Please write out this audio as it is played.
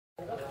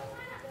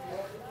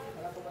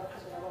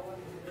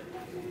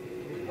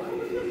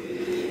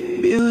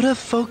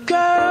Beautiful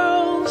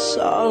girls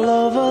all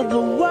over the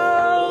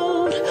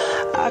world.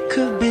 I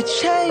could be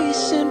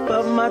chasing,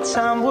 but my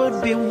time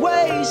would be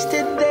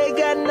wasted. They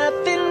got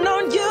nothing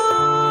on you,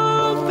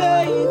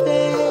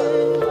 baby.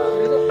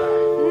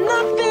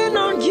 Nothing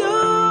on you,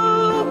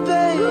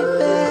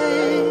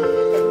 baby.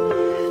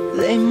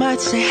 They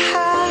might say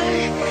hi,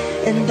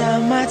 and I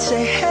might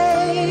say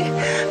hey,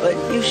 but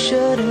you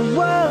shouldn't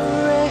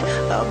worry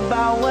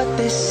about what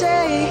they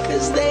say,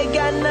 'cause they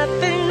got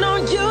nothing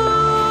on you,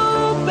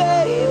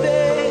 baby.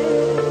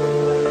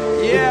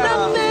 Yeah.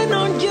 Nothing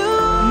on you.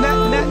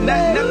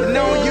 Nothing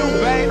on you,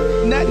 babe.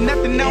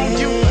 Nothing on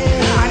you.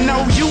 I know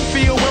you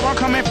feel where I'm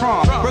coming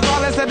from,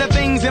 regardless of the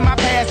things in my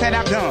past that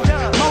I've done.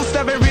 Most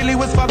of it really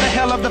was for the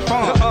hell of the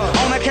fun.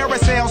 On a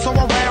carousel, so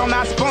around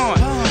I spun.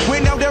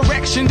 With no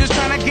direction, just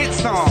trying to get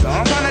some.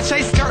 Trying to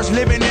chase skirts,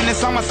 living in the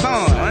summer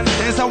sun.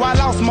 And so I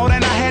lost more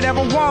than I had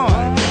ever won.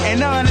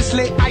 And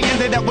honestly, I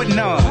ended up with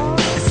none.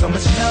 There's so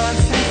much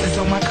nonsense that's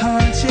on my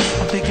conscience.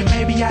 I'm thinking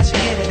maybe I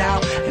should get it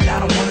out. And I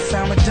don't want to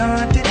sound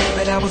redundant,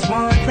 but I was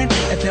wondering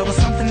if there was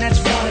something that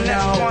you want to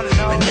know.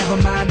 But never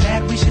mind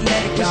that, we should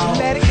let it go.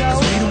 'Cause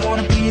we don't want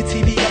to be a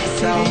TV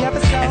episode.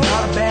 And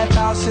all the bad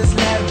thoughts, just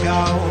let it go.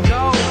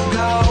 Go,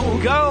 go,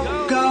 go,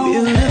 go.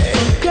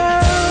 Beautiful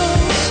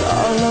girls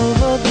all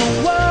over the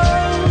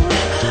world.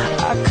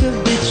 I could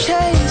be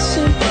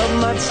chasing, but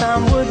my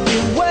time would be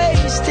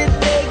wasted.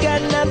 They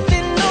got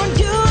nothing on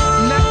you.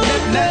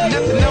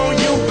 Nothing on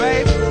you,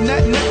 babe.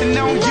 Nothing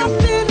on you.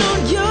 Nothing on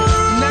you.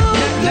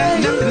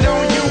 Nothing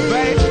on you,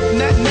 babe.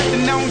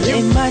 Nothing on you.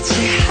 They might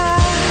say hi,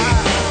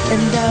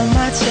 and I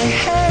might say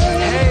hey,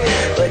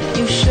 but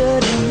you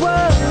shouldn't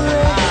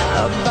worry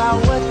about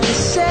what they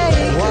say,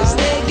 'cause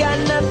they got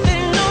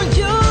nothing on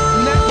you.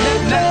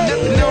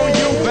 Nothing on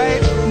you,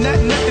 babe.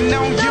 Nothing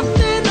on you.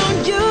 Nothing on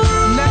you.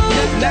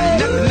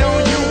 Nothing on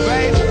you,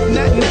 babe.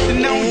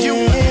 Nothing on you.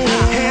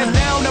 Hands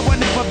down, there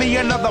will never be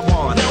another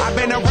one. I've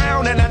been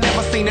around and I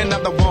never seen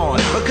another one.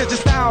 Because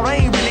your style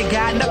ain't really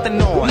got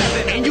nothing on.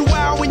 And you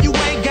out when you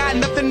ain't got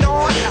nothing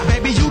on.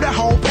 Baby, you the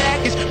whole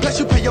package. Plus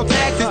you pay your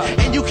taxes.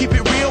 And you keep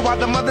it real while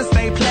the mothers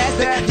stay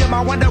plastic. You're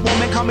my Wonder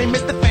Woman, call me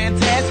Mr.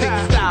 Fantastic.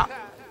 Stop.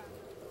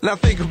 Now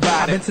think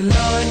about it. I've been to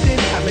London,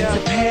 I've been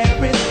to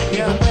Paris,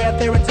 even way out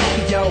there in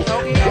Tokyo.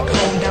 Back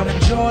home down in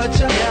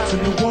Georgia, to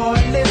New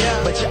Orleans,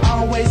 but you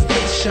always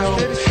did the show.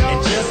 And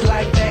just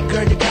like that,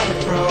 girl, you got me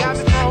froze.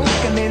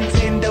 Like a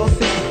Nintendo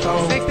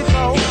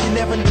 64. If you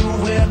never knew,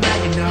 well, now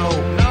you know.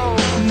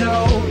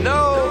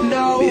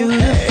 No.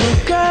 Beautiful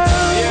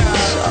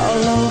girls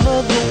all over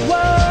the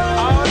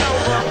world.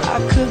 I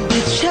could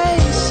be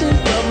chasing,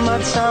 but my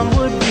time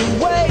would be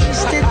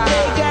wasted.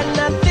 They got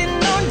nothing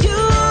on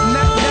you.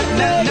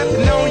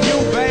 Nothing on you,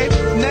 babe.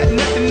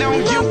 Nothing on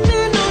you.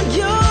 Nothing on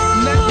you.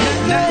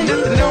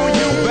 Nothing on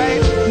you,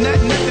 babe.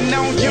 Nothing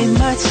on you. They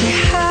might say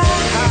hi,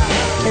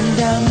 and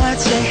I might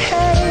say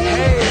hey,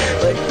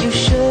 but you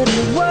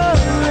shouldn't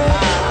worry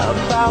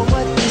about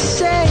what they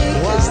say,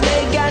 'cause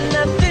they got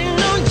nothing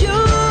on you.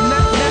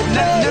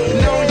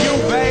 Nothing on you,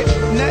 babe.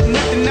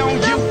 Nothing on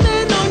you.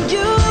 Nothing on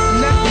you.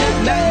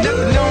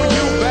 Nothing on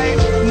you, babe.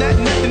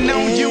 Nothing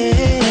on you.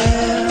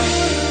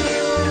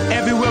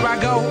 Everywhere I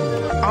go,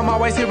 I'm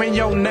always hearing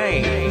your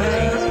name.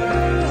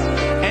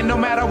 And no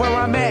matter where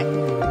I'm at,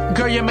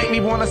 girl, you make me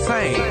wanna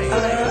sing.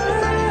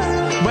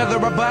 Whether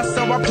a bus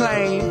or a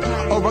plane,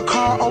 or a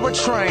car or a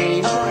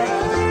train,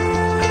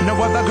 no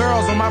other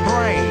girls on my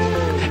brain,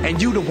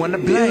 and you the one to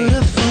blame.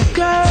 Beautiful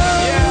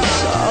girls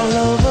all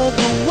over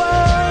the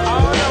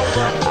world.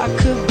 I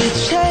could be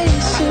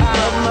chasing,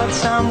 but my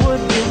time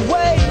would be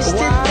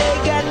wasted. They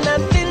got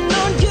nothing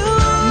on you.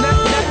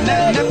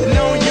 Nothing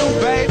on you,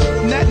 babe.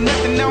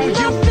 Nothing on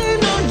you.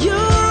 Nothing on you.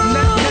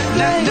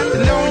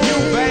 Nothing on you,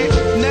 babe.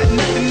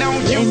 Nothing on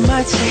you. They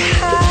might say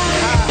hi,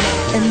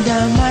 and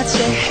I might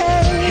say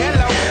hey,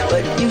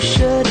 but you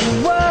shouldn't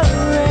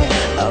worry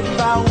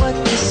about what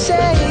they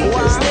say,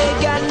 'cause they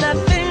got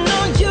nothing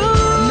on you.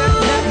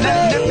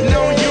 Nothing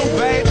on you,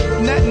 babe.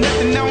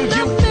 Nothing on you.